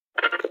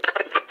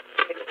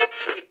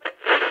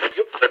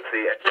I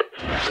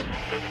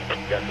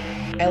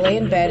lay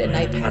in bed at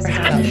night passing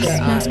about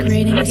their eyes.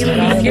 Masquerading as You would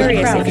be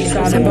furious if you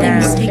saw them something now.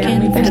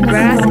 mistaken for The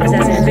grass is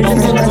as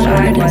invisible as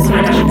I was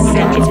when I was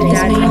sent into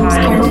Dad's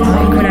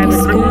pile. When I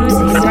was booze,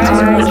 his eyes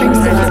brings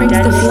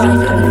the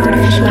feeling of an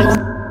artificial.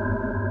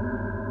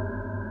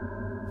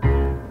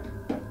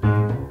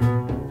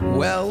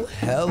 Well,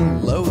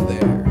 hello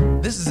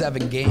there. This is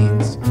Evan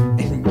Gaines,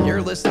 and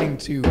you're listening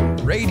to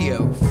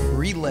Radio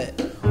Free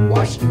Lit,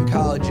 Washington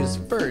College's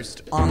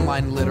first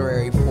online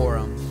literary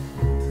forum.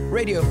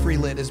 Radio Free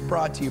Lit is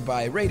brought to you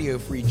by Radio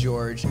Free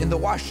George in the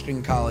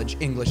Washington College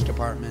English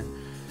Department.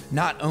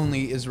 Not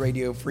only is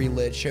Radio Free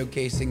Lit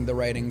showcasing the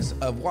writings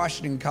of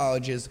Washington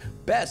College's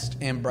best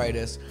and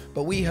brightest,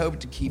 but we hope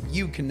to keep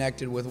you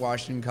connected with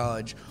Washington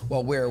College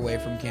while we're away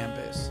from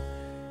campus.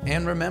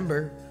 And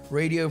remember,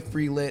 Radio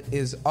Free Lit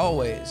is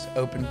always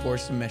open for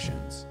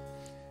submissions.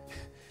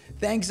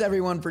 Thanks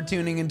everyone for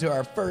tuning into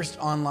our first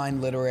online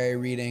literary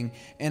reading,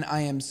 and I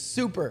am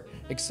super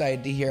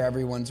excited to hear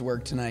everyone's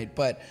work tonight.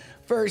 But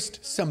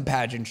first, some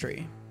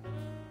pageantry.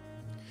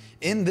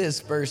 In this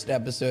first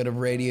episode of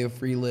Radio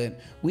Free Lit,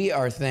 we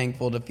are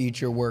thankful to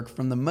feature work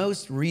from the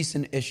most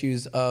recent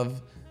issues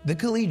of The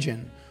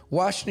Collegian,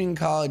 Washington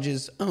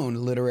College's own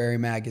literary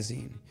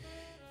magazine.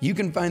 You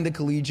can find The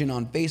Collegian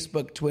on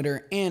Facebook,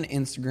 Twitter, and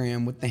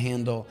Instagram with the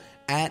handle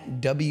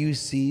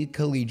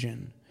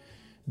 @WCCollegian.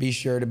 Be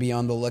sure to be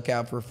on the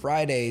lookout for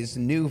Friday's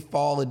new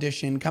fall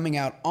edition coming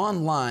out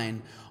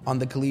online on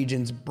the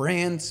Collegian's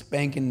brand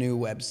spanking new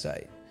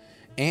website.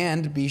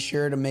 And be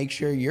sure to make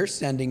sure you're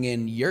sending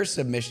in your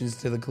submissions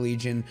to the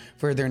Collegian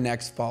for their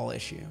next fall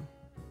issue.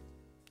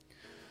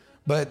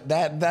 But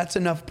that's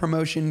enough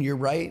promotion, you're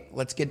right.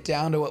 Let's get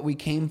down to what we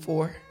came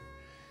for.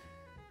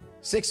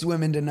 6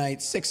 women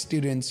tonight, 6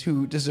 students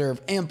who deserve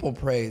ample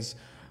praise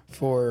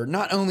for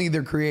not only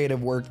their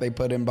creative work they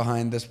put in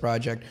behind this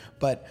project,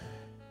 but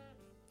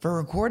for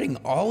recording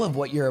all of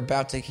what you're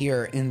about to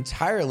hear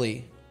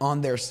entirely on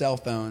their cell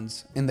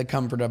phones in the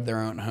comfort of their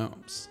own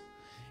homes.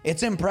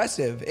 It's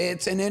impressive,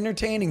 it's an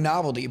entertaining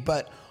novelty,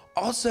 but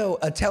also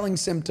a telling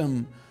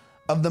symptom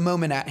of the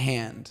moment at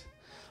hand,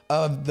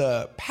 of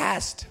the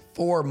past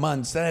 4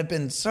 months that have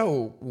been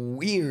so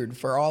weird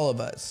for all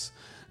of us.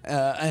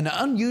 An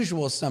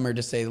unusual summer,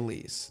 to say the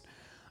least.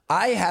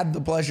 I had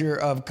the pleasure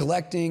of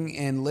collecting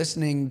and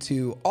listening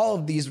to all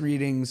of these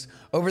readings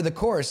over the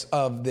course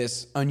of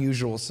this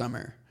unusual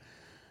summer.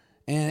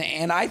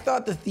 And I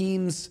thought the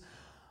themes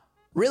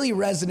really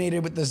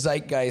resonated with the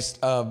zeitgeist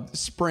of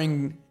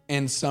spring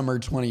and summer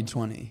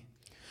 2020.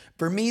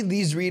 For me,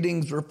 these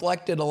readings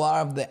reflected a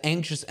lot of the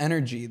anxious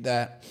energy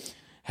that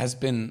has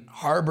been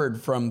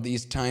harbored from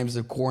these times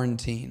of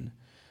quarantine,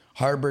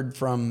 harbored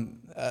from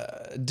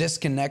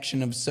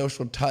disconnection of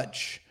social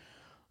touch,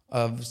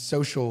 of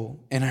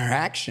social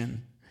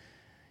interaction.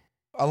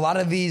 A lot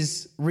of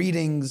these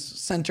readings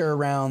center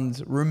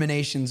around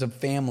ruminations of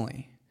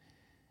family,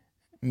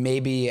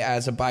 maybe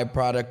as a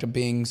byproduct of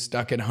being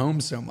stuck at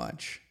home so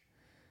much.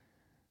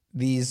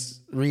 These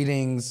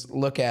readings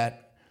look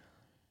at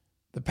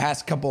the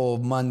past couple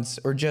of months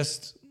or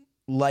just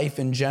life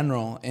in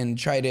general and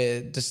try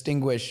to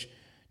distinguish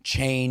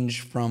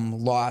change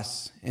from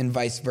loss and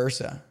vice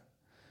versa.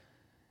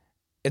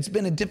 It's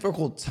been a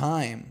difficult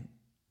time,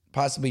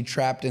 possibly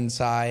trapped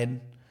inside,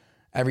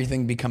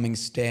 everything becoming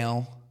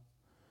stale.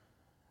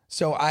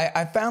 So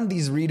I found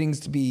these readings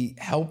to be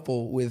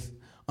helpful with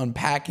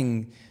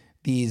unpacking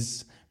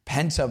these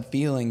pent-up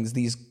feelings,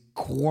 these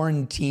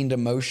quarantined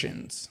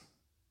emotions.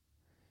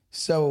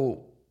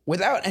 So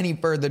without any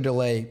further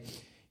delay,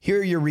 here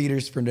are your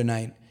readers for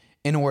tonight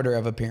in order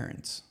of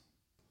appearance.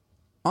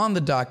 On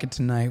the docket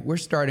tonight, we're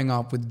starting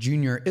off with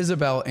junior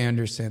Isabel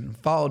Anderson,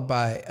 followed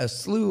by a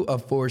slew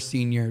of 4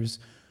 seniors,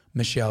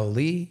 Michelle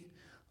Lee,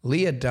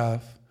 Leah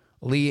Duff,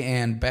 Lee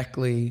Ann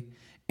Beckley,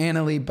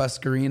 Annalie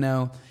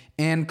Buscarino,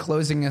 and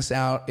closing us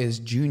out is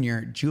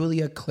junior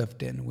Julia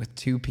Clifton with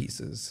 2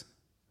 pieces.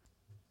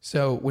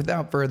 So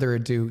without further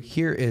ado,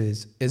 here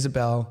is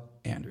Isabel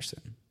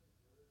Anderson.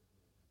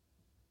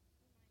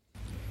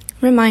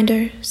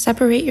 Reminder,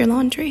 separate your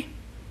laundry.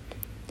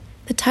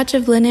 The touch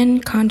of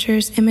linen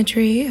conjures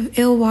imagery of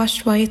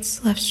ill-washed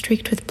whites left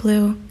streaked with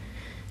blue,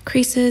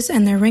 creases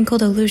and their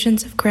wrinkled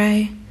illusions of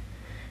gray,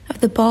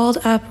 of the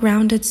balled-up,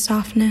 rounded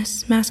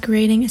softness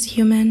masquerading as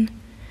human,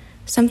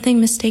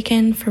 something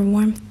mistaken for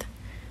warmth,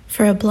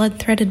 for a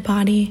blood-threaded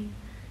body,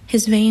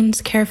 his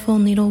veins careful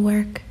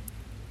needlework.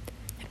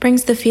 It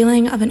brings the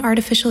feeling of an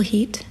artificial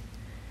heat,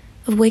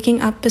 of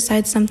waking up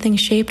beside something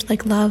shaped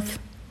like love,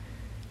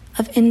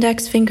 of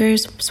index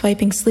fingers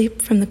swiping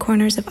sleep from the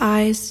corners of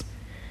eyes,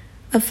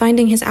 of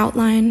finding his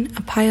outline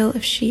a pile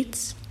of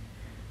sheets,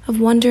 of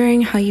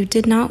wondering how you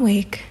did not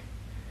wake,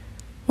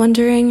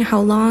 wondering how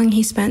long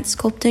he spent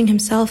sculpting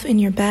himself in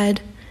your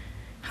bed,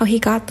 how he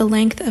got the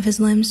length of his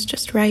limbs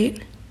just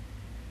right,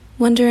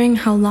 wondering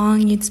how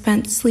long you'd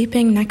spent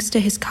sleeping next to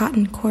his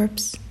cotton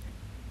corpse.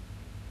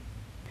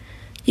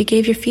 You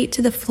gave your feet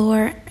to the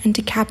floor and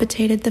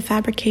decapitated the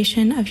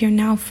fabrication of your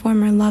now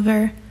former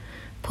lover,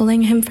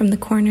 Pulling him from the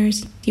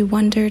corners, you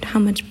wondered how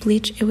much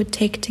bleach it would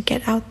take to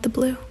get out the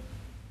blue.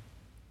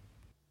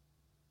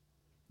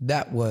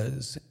 That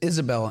was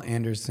Isabel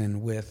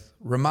Anderson with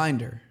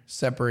Reminder,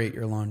 Separate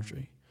Your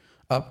Laundry.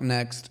 Up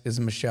next is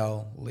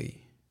Michelle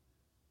Lee.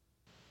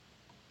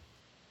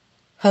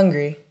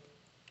 Hungry.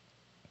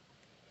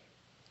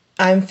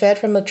 I'm fed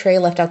from a tray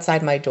left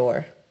outside my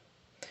door.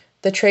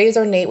 The tray is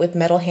ornate with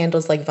metal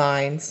handles like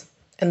vines,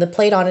 and the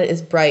plate on it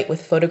is bright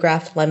with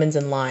photographed lemons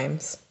and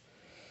limes.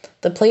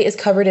 The plate is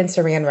covered in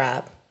saran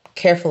wrap,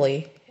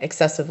 carefully,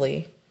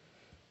 excessively.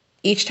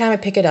 Each time I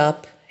pick it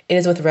up, it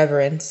is with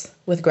reverence,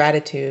 with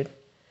gratitude.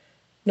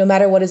 No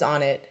matter what is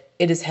on it,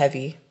 it is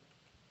heavy.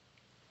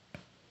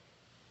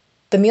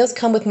 The meals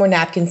come with more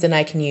napkins than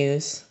I can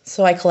use,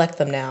 so I collect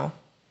them now.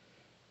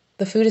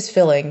 The food is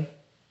filling,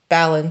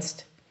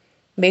 balanced,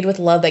 made with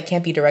love that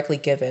can't be directly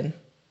given.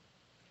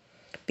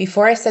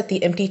 Before I set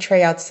the empty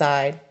tray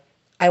outside,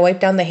 I wipe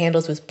down the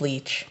handles with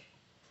bleach.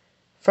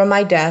 From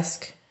my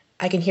desk,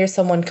 I can hear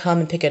someone come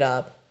and pick it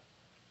up.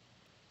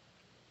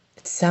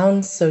 It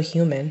sounds so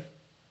human.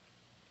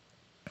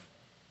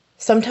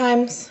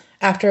 Sometimes,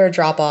 after a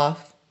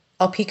drop-off,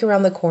 I'll peek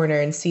around the corner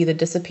and see the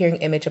disappearing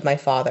image of my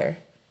father,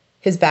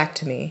 his back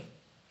to me,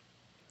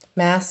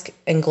 mask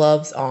and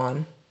gloves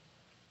on.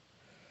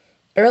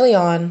 Early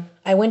on,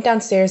 I went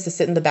downstairs to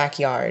sit in the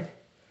backyard.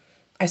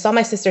 I saw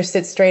my sister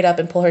sit straight up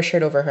and pull her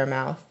shirt over her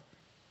mouth.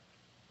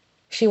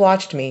 She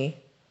watched me,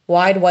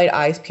 wide white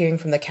eyes peering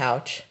from the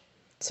couch.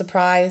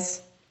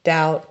 Surprise,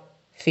 doubt,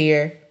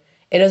 fear,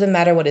 it doesn't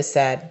matter what is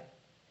said.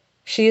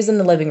 She is in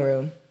the living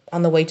room,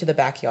 on the way to the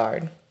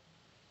backyard.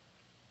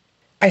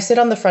 I sit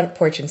on the front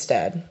porch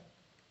instead.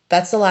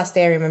 That's the last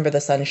day I remember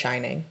the sun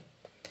shining.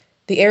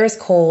 The air is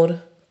cold,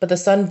 but the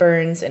sun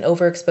burns and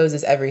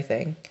overexposes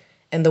everything,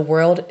 and the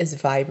world is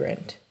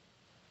vibrant.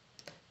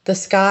 The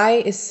sky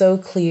is so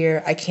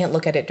clear I can't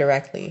look at it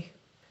directly.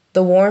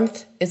 The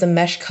warmth is a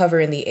mesh cover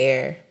in the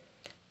air,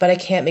 but I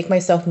can't make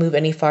myself move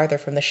any farther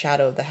from the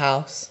shadow of the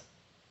house.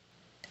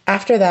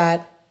 After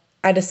that,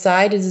 I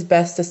decide it is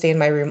best to stay in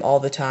my room all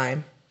the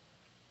time.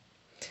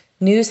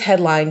 News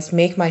headlines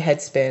make my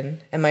head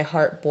spin and my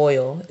heart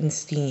boil in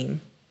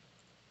steam.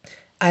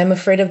 I am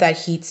afraid of that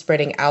heat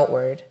spreading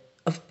outward,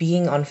 of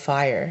being on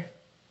fire.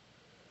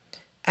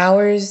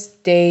 Hours,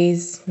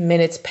 days,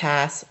 minutes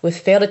pass with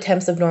failed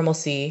attempts of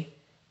normalcy,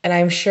 and I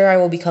am sure I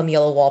will become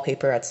yellow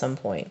wallpaper at some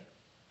point.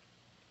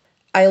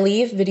 I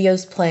leave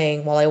videos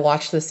playing while I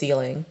watch the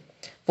ceiling,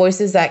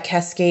 voices that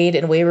cascade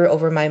and waver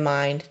over my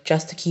mind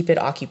just to keep it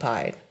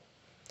occupied.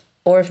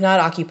 Or if not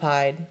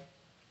occupied,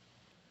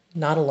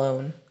 not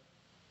alone.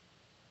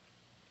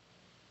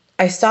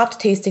 I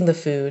stopped tasting the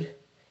food.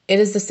 It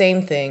is the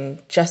same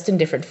thing, just in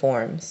different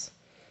forms.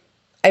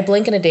 I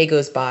blink and a day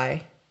goes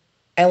by.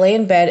 I lay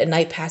in bed and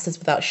night passes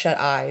without shut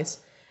eyes,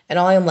 and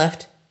all I am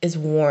left is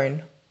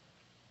worn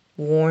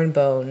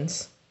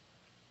bones.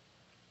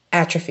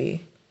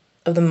 Atrophy.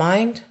 Of the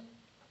mind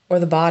or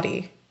the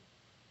body?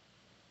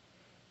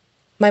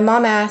 My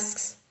mom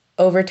asks,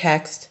 over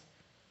text,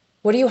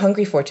 "What are you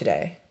hungry for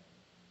today?"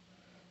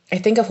 I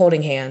think of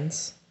holding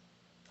hands,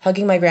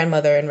 hugging my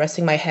grandmother and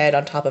resting my head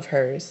on top of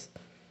hers,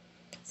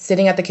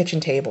 sitting at the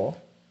kitchen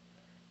table.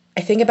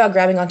 I think about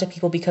grabbing onto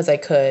people because I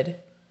could,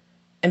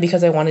 and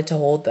because I wanted to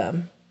hold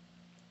them.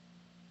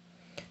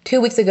 2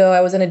 weeks ago,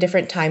 I was in a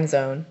different time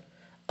zone,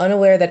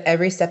 unaware that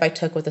every step I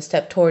took was a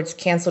step towards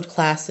canceled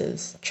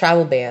classes,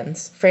 travel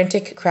bans,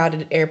 frantic,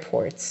 crowded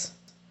airports.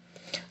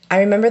 I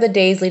remember the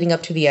days leading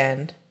up to the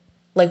end,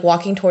 like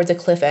walking towards a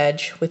cliff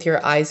edge with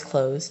your eyes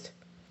closed.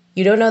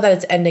 You don't know that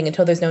it's ending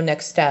until there's no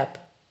next step,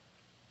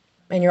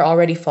 and you're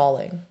already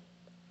falling.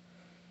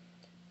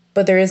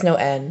 But there is no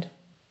end.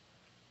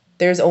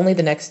 There is only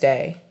the next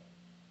day.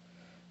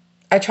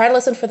 I try to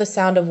listen for the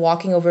sound of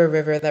walking over a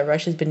river that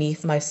rushes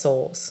beneath my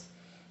soles.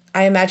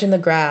 I imagine the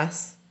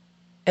grass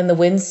and the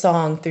wind's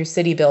song through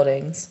city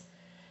buildings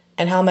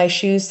and how my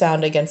shoes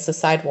sound against the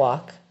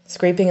sidewalk,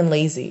 scraping and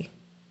lazy.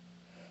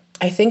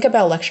 I think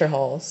about lecture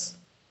halls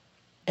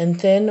and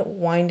thin,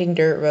 winding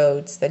dirt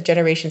roads that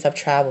generations have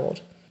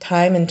traveled,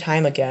 time and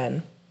time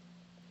again.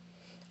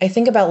 I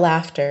think about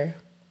laughter,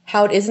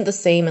 how it isn't the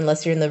same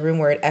unless you're in the room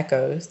where it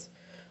echoes,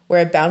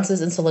 where it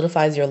bounces and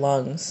solidifies your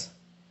lungs.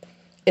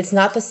 It's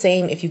not the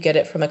same if you get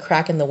it from a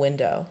crack in the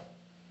window.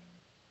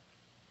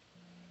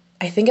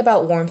 I think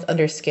about warmth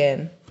under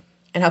skin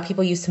and how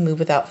people used to move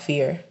without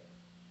fear.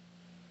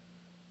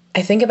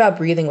 I think about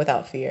breathing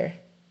without fear.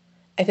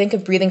 I think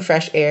of breathing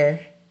fresh air,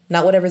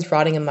 not whatever's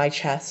rotting in my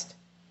chest.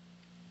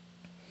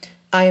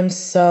 I am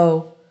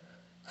so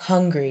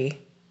hungry.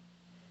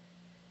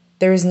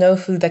 There is no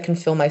food that can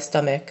fill my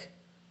stomach,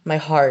 my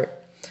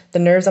heart, the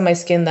nerves on my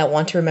skin that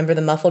want to remember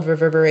the muffled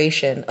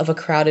reverberation of a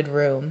crowded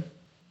room.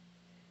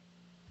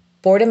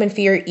 Boredom and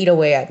fear eat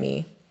away at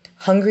me,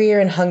 hungrier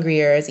and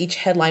hungrier as each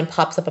headline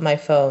pops up on my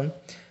phone,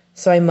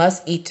 so I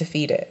must eat to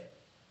feed it.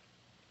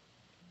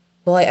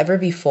 Will I ever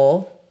be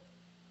full?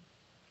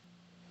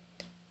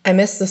 I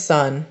miss the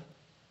sun.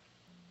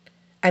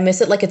 I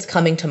miss it like it's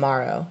coming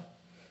tomorrow.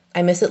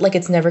 I miss it like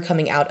it's never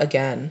coming out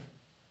again.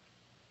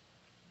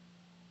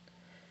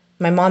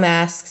 My mom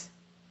asks,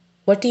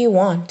 "What do you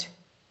want?"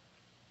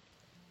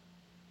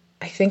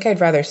 I think I'd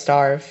rather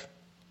starve.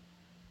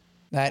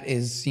 That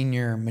is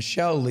senior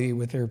Michelle Lee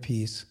with her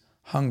piece,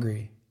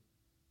 Hungry.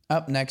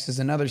 Up next is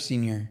another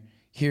senior.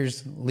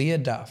 Here's Leah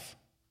Duff.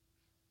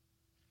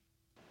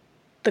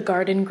 The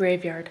Garden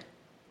Graveyard.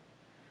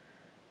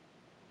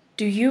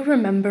 Do you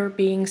remember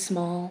being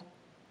small,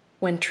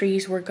 when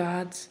trees were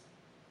gods?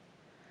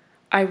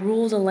 I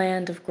ruled a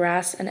land of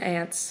grass and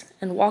ants,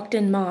 and walked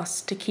in moss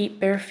to keep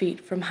bare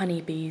feet from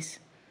honeybees.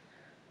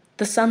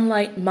 The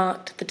sunlight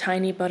mocked the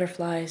tiny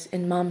butterflies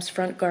in Mom's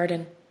front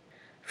garden,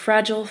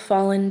 fragile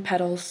fallen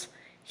petals,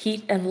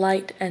 heat and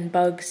light and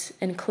bugs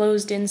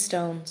enclosed in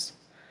stones,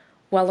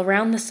 while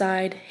around the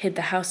side hid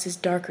the house's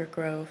darker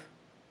grove.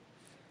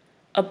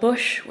 A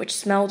bush which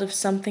smelled of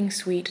something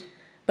sweet,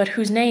 but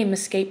whose name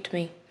escaped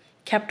me,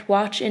 kept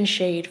watch in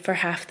shade for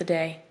half the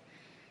day.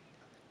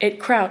 It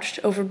crouched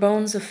over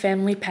bones of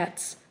family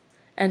pets,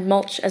 and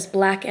mulch as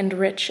black and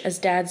rich as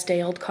Dad's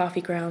day-old coffee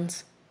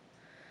grounds.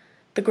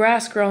 The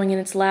grass growing in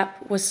its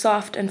lap was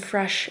soft and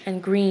fresh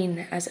and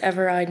green as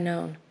ever I'd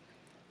known.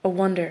 A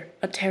wonder,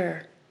 a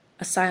terror,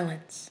 a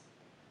silence.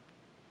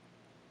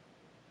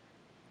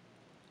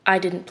 I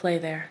didn't play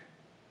there.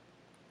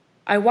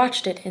 I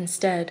watched it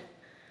instead,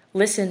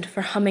 listened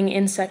for humming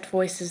insect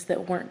voices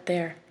that weren't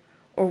there,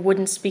 or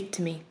wouldn't speak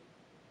to me.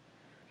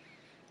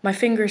 My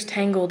fingers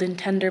tangled in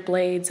tender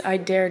blades I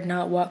dared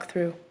not walk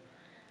through.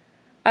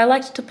 I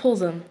liked to pull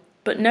them,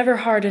 but never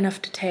hard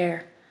enough to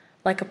tear,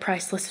 like a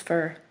priceless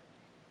fur.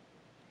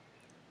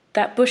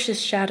 That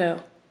bush's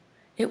shadow,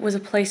 it was a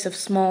place of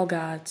small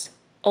gods,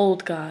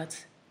 old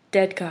gods,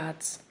 dead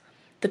gods,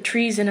 the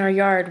trees in our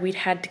yard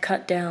we'd had to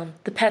cut down,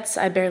 the pets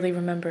I barely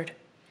remembered.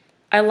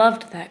 I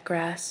loved that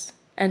grass,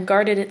 and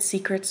guarded its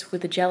secrets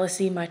with a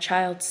jealousy my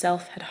child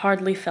self had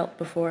hardly felt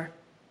before.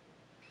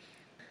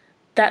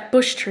 That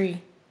bush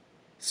tree,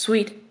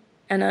 sweet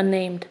and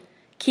unnamed,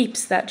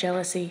 keeps that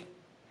jealousy,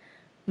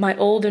 my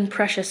old and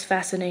precious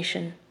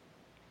fascination,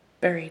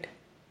 buried.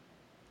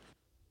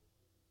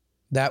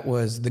 That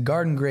was The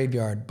Garden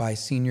Graveyard by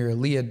senior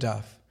Leah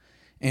Duff.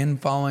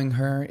 And following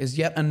her is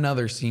yet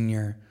another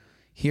senior.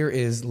 Here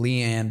is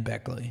Leanne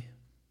Beckley.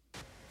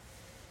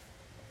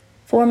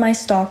 For My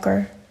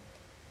Stalker,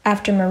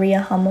 after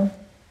Maria Hummel.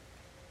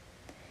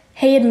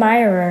 Hey,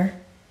 admirer.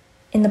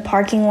 In the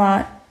parking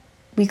lot,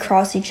 we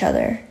cross each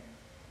other,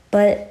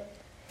 but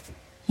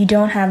you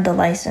don't have the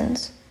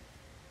license.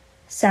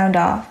 Sound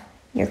off,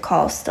 your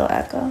calls still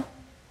echo.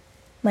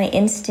 My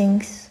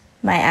instincts,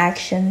 my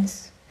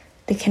actions,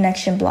 the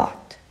connection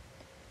blocked.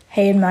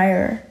 Hey,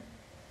 admirer.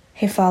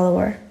 Hey,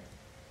 follower.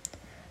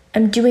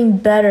 I'm doing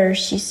better,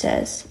 she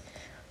says.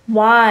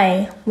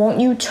 Why won't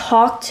you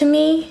talk to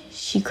me?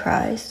 She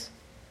cries.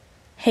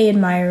 Hey,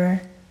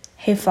 admirer.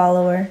 Hey,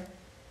 follower.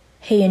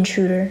 Hey,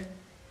 intruder.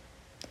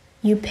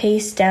 You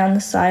pace down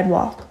the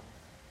sidewalk.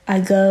 I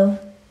go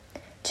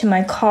to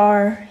my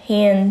car,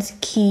 hands,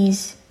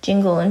 keys,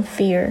 jingle in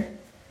fear.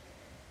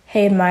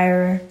 Hey,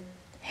 admirer.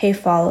 Hey,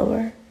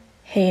 follower.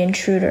 Hey,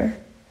 intruder.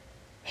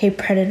 Hey,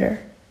 predator.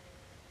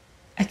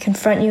 I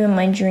confront you in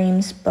my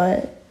dreams,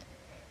 but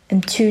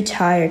am too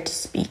tired to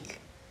speak.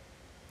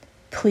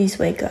 Please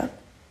wake up.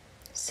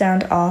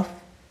 Sound off.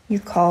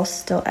 Your calls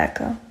still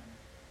echo.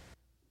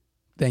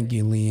 Thank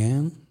you,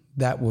 Leanne.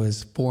 That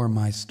was For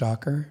My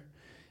Stalker.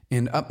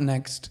 And up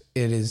next,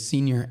 it is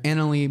senior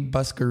Annalie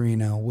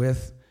Buscarino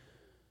with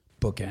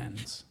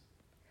Bookends.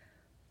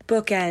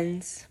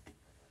 Bookends.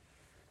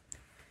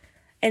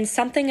 And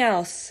something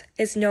else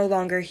is no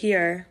longer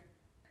here.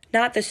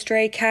 Not the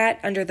stray cat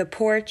under the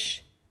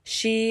porch.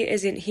 She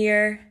isn't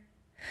here.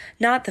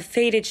 Not the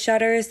faded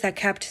shutters that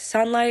kept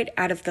sunlight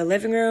out of the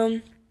living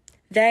room.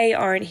 They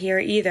aren't here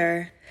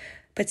either.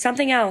 But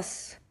something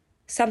else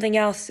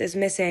is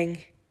missing.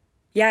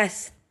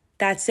 Yes,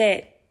 that's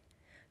it.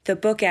 The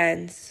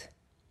bookends.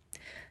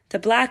 The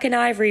black and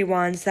ivory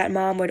ones that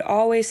Mom would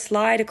always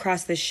slide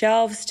across the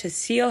shelves to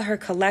seal her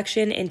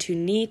collection into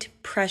neat,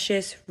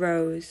 precious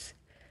rows.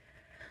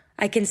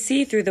 I can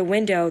see through the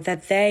window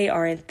that they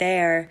aren't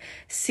there,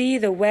 see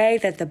the way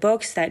that the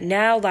books that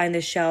now line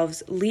the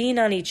shelves lean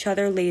on each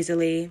other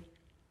lazily.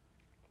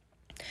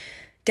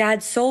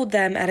 Dad sold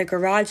them at a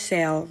garage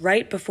sale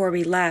right before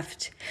we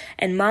left,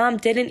 and Mom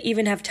didn't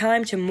even have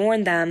time to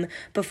mourn them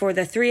before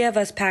the three of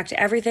us packed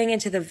everything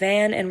into the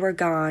van and were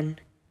gone.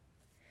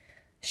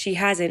 She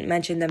hasn't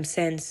mentioned them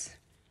since.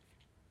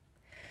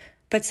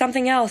 But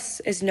something else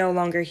is no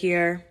longer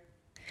here.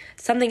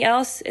 Something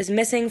else is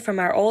missing from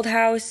our old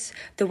house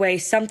the way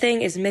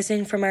something is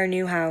missing from our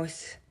new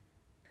house.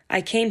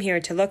 I came here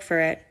to look for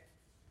it.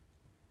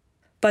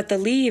 But the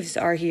leaves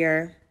are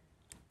here.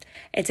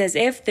 It's as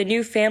if the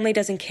new family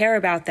doesn't care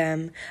about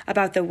them,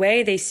 about the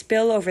way they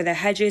spill over the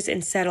hedges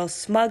and settle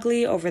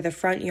smugly over the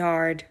front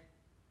yard.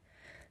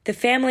 The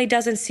family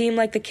doesn't seem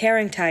like the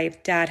caring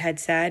type, Dad had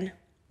said.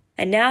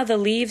 And now the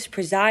leaves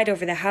preside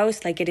over the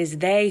house like it is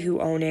they who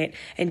own it,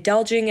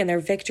 indulging in their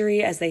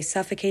victory as they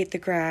suffocate the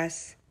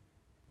grass.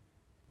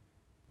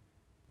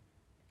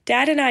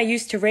 Dad and I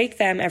used to rake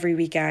them every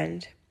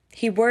weekend.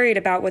 He worried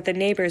about what the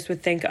neighbors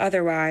would think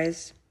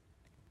otherwise.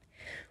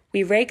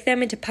 We raked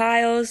them into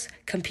piles,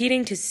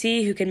 competing to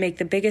see who could make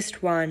the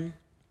biggest one.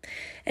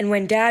 And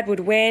when Dad would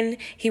win,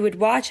 he would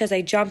watch as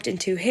I jumped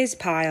into his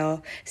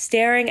pile,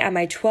 staring at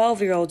my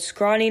 12-year-old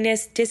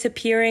scrawniness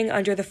disappearing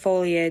under the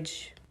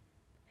foliage.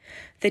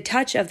 The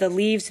touch of the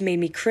leaves made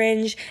me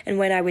cringe, and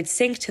when I would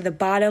sink to the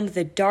bottom,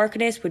 the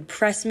darkness would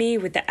press me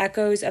with the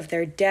echoes of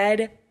their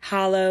dead,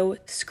 hollow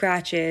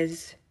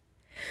scratches.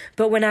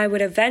 But when I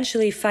would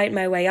eventually fight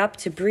my way up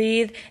to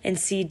breathe and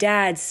see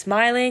Dad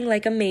smiling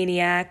like a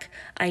maniac,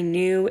 I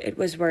knew it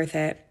was worth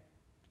it.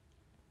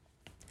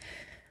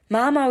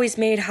 Mom always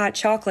made hot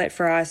chocolate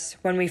for us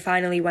when we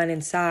finally went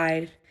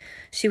inside.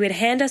 She would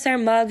hand us our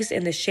mugs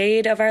in the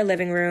shade of our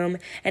living room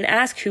and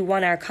ask who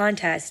won our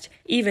contest,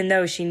 even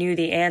though she knew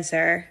the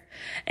answer,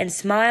 and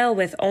smile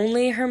with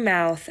only her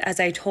mouth as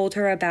I told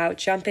her about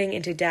jumping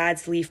into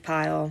Dad's leaf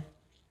pile.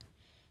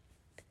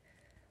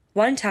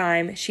 One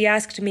time, she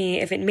asked me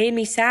if it made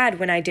me sad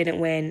when I didn't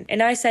win,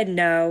 and I said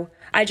no,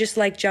 I just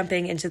liked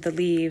jumping into the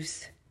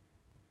leaves.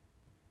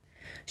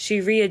 She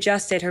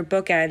readjusted her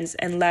bookends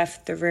and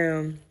left the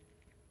room.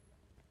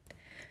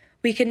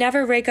 We could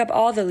never rake up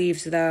all the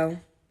leaves, though.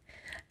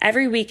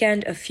 Every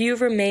weekend, a few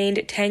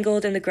remained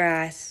tangled in the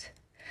grass.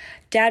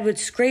 Dad would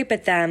scrape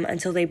at them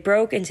until they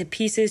broke into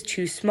pieces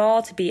too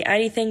small to be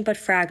anything but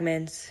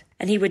fragments.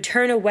 And he would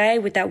turn away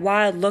with that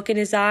wild look in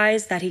his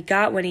eyes that he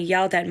got when he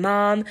yelled at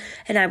Mom,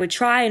 and I would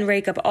try and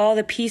rake up all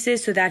the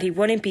pieces so that he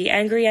wouldn't be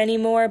angry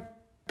anymore,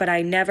 but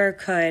I never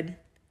could.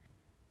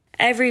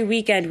 Every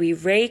weekend we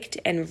raked,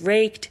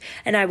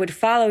 and I would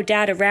follow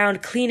Dad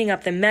around cleaning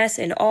up the mess,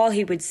 and all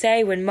he would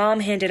say when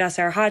Mom handed us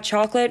our hot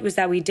chocolate was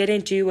that we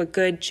didn't do a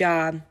good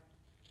job.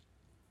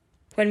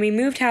 When we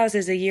moved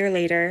houses a year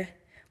later,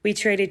 we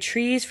traded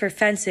trees for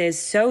fences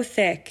so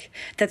thick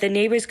that the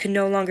neighbors could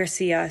no longer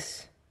see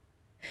us.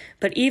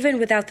 But even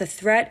without the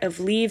threat of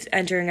leaves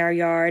entering our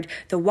yard,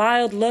 the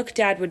wild look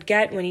Dad would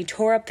get when he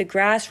tore up the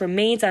grass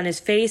remains on his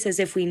face as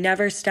if we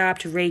never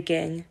stopped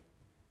raking.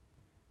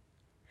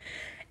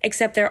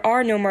 Except there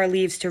are no more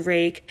leaves to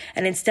rake,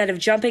 and instead of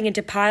jumping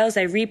into piles,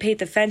 I repaint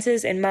the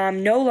fences, and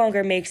Mom no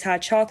longer makes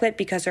hot chocolate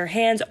because her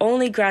hands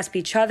only grasp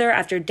each other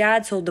after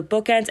Dad sold the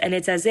bookends, and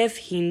it's as if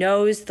he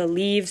knows the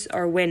leaves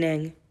are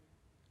winning.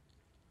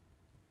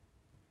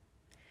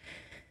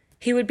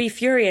 He would be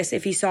furious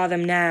if he saw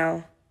them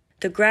now.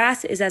 The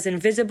grass is as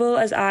invisible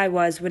as I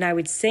was when I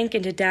would sink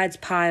into Dad's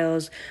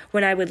piles,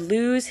 when I would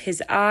lose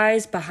his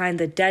eyes behind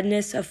the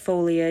deadness of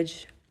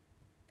foliage.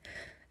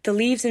 The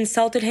leaves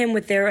insulted him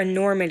with their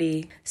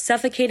enormity,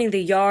 suffocating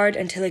the yard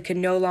until it could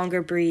no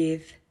longer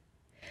breathe.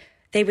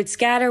 They would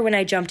scatter when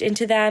I jumped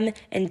into them,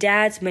 and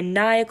Dad's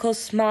maniacal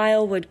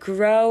smile would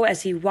grow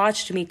as he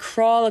watched me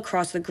crawl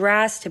across the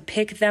grass to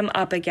pick them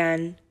up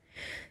again.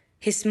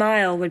 His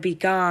smile would be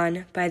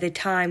gone by the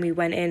time we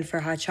went in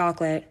for hot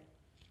chocolate.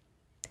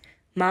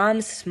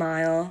 Mom's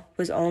smile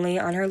was only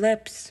on her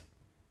lips.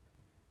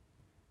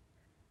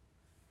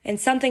 And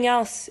something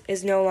else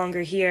is no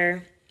longer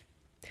here.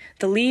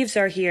 The leaves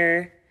are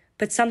here,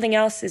 but something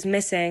else is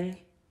missing.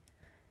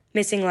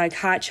 Missing like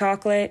hot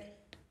chocolate,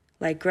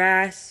 like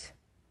grass,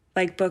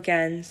 like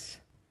bookends.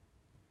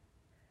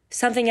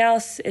 Something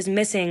else is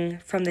missing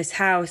from this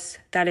house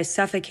that is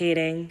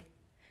suffocating.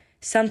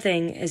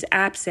 Something is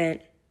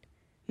absent.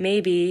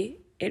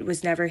 Maybe it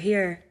was never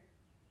here.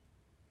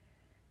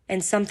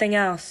 And something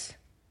else.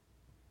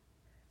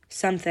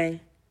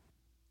 Something.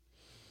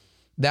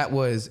 That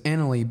was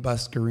Annalie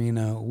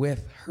Buscarino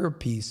with her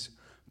piece,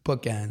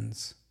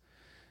 Bookends.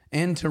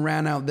 And to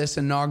round out this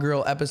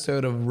inaugural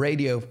episode of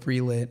Radio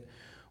Free Lit,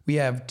 we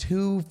have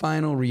two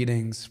final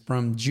readings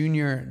from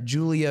junior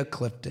Julia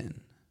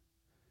Clifton.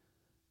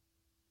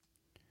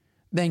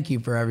 Thank you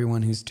for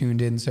everyone who's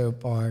tuned in so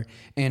far,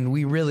 and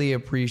we really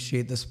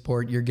appreciate the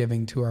support you're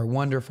giving to our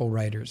wonderful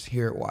writers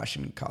here at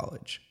Washington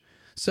College.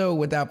 So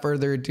without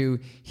further ado,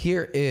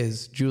 here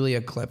is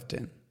Julia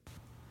Clifton.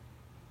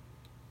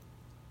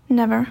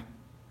 Never.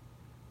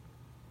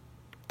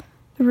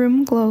 The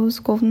room glows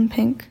golden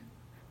pink.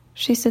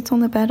 She sits on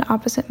the bed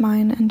opposite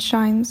mine and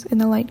shines in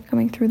the light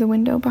coming through the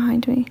window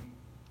behind me.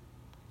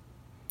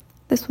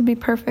 This would be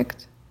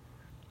perfect,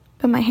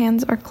 but my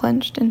hands are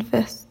clenched in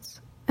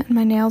fists, and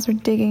my nails are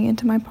digging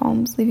into my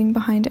palms, leaving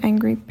behind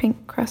angry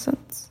pink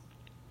crescents.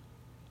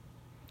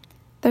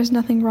 There's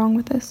nothing wrong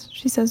with this,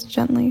 she says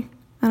gently,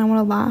 and I want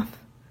to laugh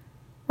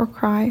or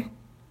cry,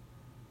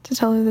 to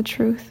tell her the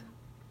truth.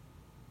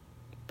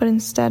 But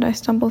instead I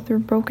stumble through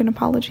broken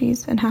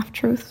apologies and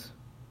half-truths.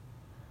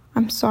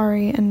 I'm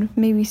sorry, and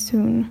maybe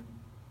soon,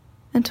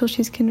 until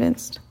she's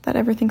convinced that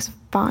everything's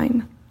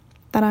fine,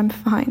 that I'm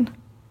fine.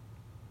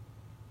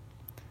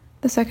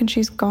 The second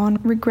she's gone,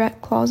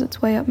 regret claws its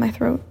way up my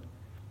throat,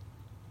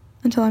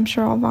 until I'm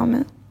sure I'll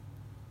vomit.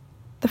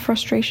 The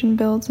frustration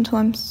builds until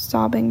I'm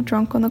sobbing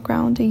drunk on the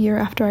ground a year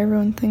after I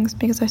ruined things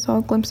because I saw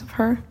a glimpse of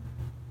her,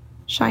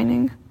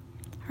 shining,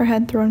 her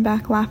head thrown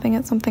back laughing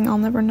at something I'll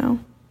never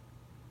know,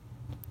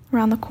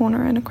 around the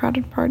corner in a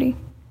crowded party.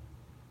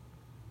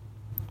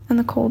 and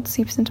the cold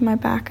seeps into my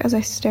back as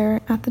I stare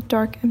at the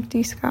dark,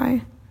 empty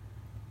sky.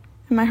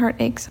 And my heart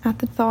aches at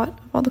the thought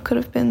of all the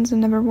could-have-beens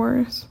and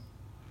never-weres,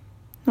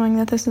 knowing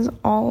that this is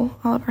all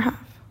I'll ever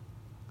have.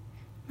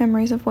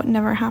 Memories of what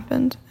never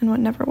happened and what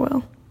never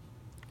will.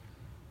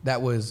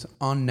 That was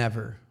On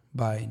Never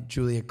by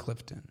Julia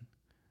Clifton.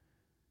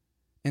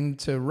 And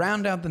to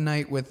round out the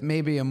night with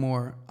maybe a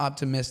more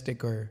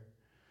optimistic or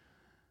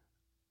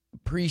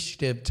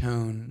appreciative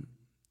tone,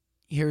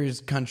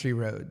 here's Country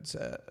Roads,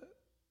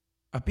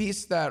 a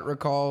piece that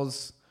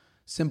recalls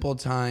simple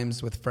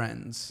times with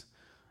friends,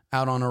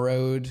 out on a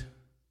road,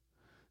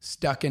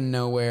 stuck in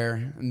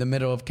nowhere in the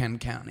middle of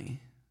Kent County.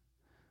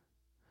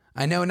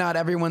 I know not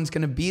everyone's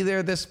going to be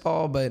there this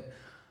fall, but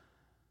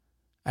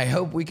I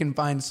hope we can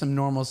find some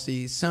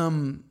normalcy,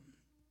 some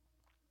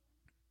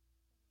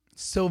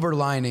silver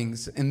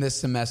linings in this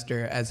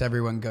semester as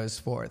everyone goes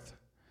forth.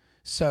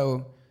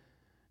 So,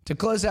 to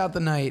close out the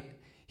night,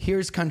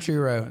 here's Country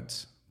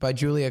Roads by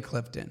Julia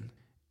Clifton.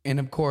 And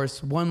of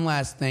course, one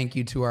last thank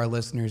you to our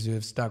listeners who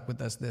have stuck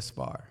with us this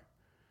far.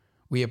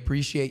 We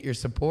appreciate your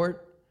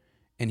support,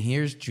 and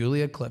here's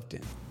Julia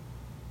Clifton.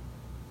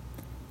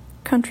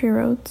 Country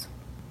Roads.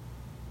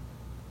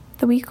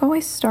 The week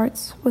always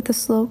starts with a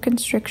slow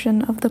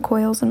constriction of the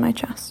coils in my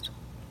chest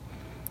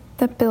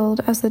that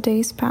build as the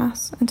days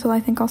pass until I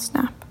think I'll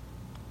snap,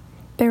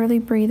 barely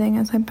breathing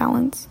as I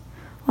balance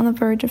on the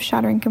verge of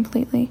shattering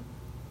completely.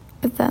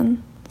 But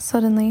then,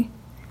 suddenly,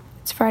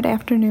 it's Friday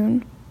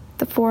afternoon,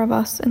 the four of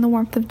us in the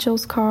warmth of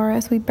Jill's car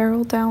as we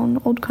barrel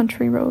down old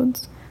country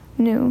roads,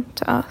 new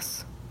to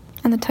us,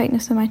 and the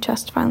tightness in my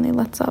chest finally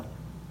lets up.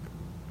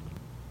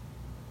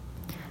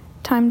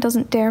 Time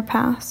doesn't dare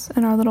pass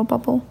in our little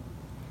bubble,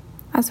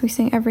 as we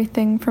sing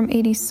everything from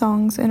 80s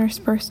songs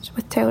interspersed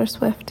with Taylor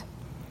Swift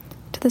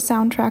to the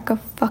soundtrack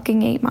of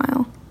fucking 8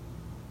 Mile.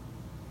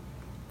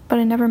 But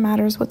it never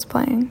matters what's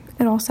playing,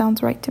 it all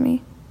sounds right to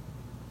me.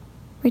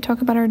 We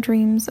talk about our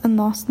dreams and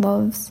lost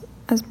loves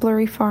as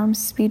blurry farms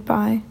speed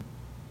by.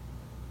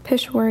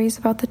 Pish worries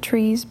about the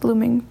trees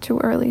blooming too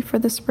early for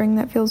the spring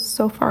that feels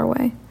so far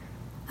away,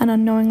 and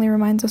unknowingly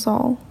reminds us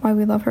all why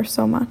we love her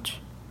so much.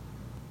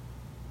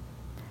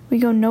 We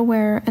go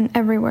nowhere and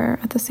everywhere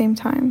at the same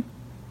time,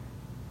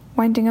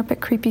 winding up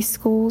at creepy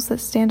schools that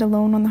stand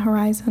alone on the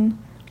horizon,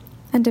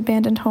 and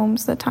abandoned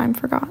homes that time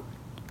forgot.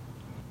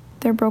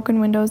 Their broken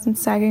windows and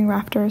sagging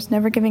rafters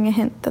never giving a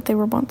hint that they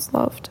were once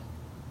loved.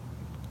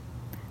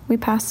 We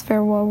pass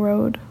Farewell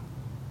Road.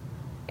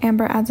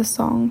 Amber adds a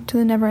song to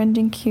the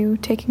never-ending queue,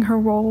 taking her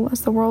role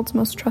as the world's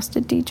most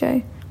trusted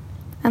DJ,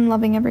 and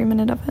loving every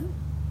minute of it.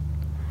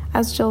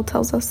 As Jill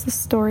tells us the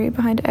story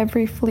behind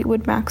every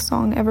Fleetwood Mac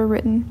song ever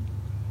written,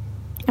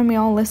 and we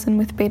all listen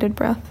with bated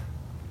breath,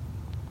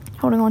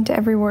 holding on to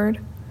every word.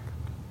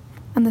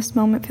 And this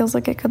moment feels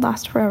like it could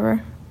last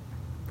forever,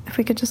 if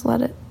we could just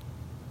let it.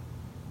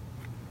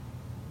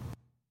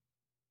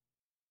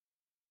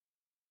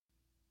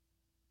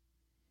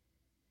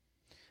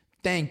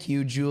 Thank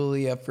you,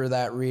 Julia, for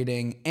that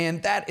reading.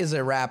 And that is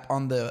a wrap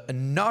on the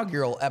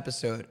inaugural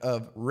episode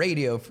of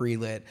Radio Free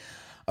Lit,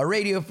 a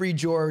Radio Free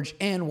George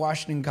and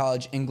Washington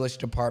College English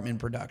Department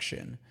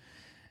production.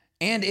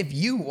 And if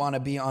you want to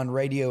be on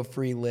Radio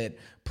Free Lit,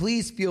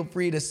 please feel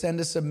free to send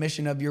a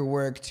submission of your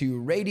work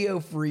to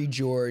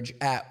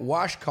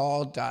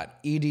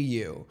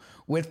radiofreegeorge@washcall.edu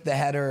with the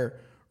header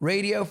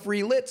Radio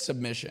Free Lit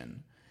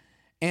submission.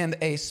 And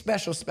a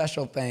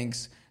special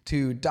thanks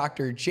to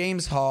Dr.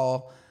 James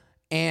Hall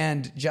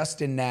and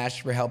Justin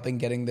Nash for helping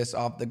getting this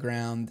off the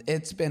ground.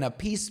 It's been a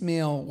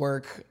piecemeal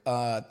work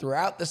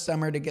throughout the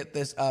summer to get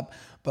this up,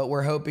 but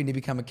we're hoping to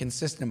become a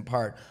consistent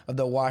part of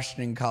the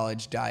Washington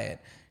College diet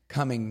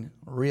coming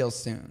real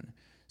soon.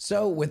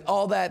 So with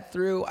all that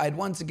through, I'd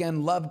once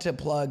again love to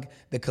plug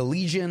The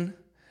Collegian,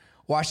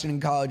 Washington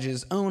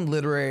College's own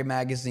literary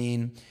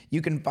magazine.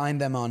 You can find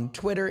them on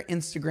Twitter,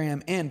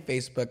 Instagram, and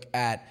Facebook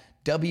at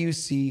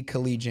WC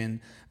Collegian.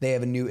 They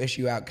have a new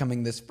issue out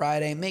coming this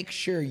Friday. Make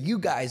sure you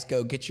guys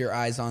go get your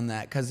eyes on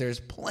that because there's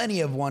plenty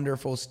of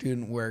wonderful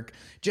student work,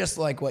 just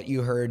like what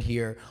you heard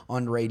here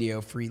on Radio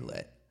Free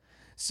Lit.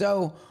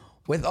 So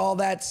with all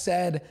that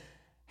said,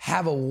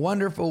 have a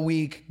wonderful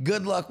week.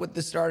 Good luck with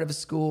the start of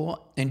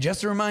school. And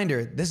just a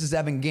reminder, this is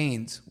Evan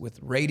Gaines with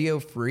Radio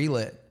Free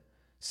Lit.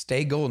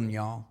 Stay golden,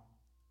 y'all.